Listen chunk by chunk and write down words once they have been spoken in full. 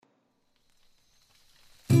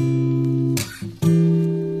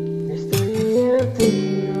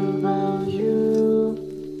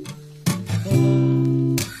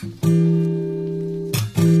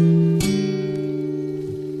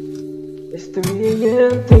3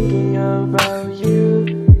 a.m. thinking about you.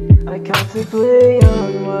 I contemplate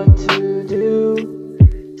on what to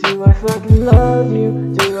do. Do I fucking love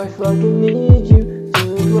you? Do I fucking need you?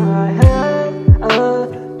 Do I have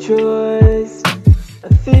a choice? I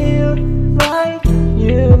feel like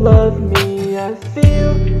you love me. I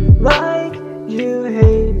feel like you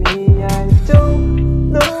hate me. I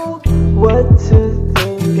don't know what to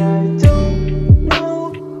think. I don't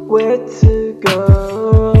know where to go.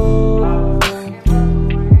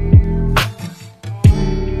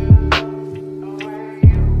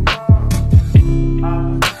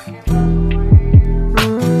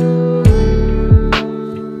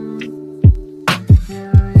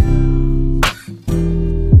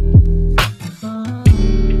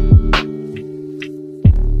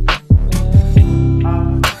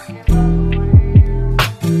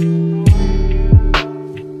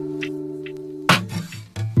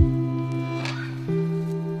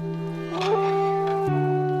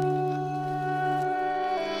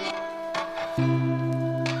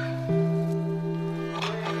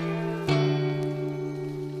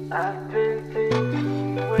 I've been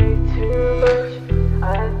thinking way too much.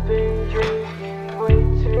 I've been drinking way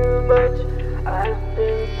too much. I've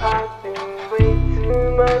been popping way too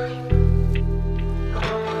much.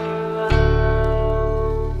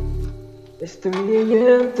 It's 3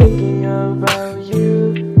 a.m. thinking about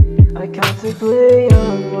you. I contemplate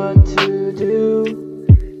on what to do.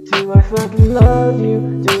 Do I fucking love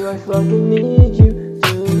you? Do I fucking need you?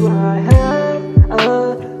 Do I have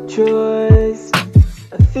a choice?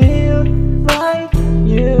 I feel like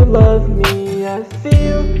you love me. I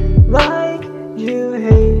feel like you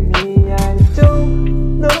hate me.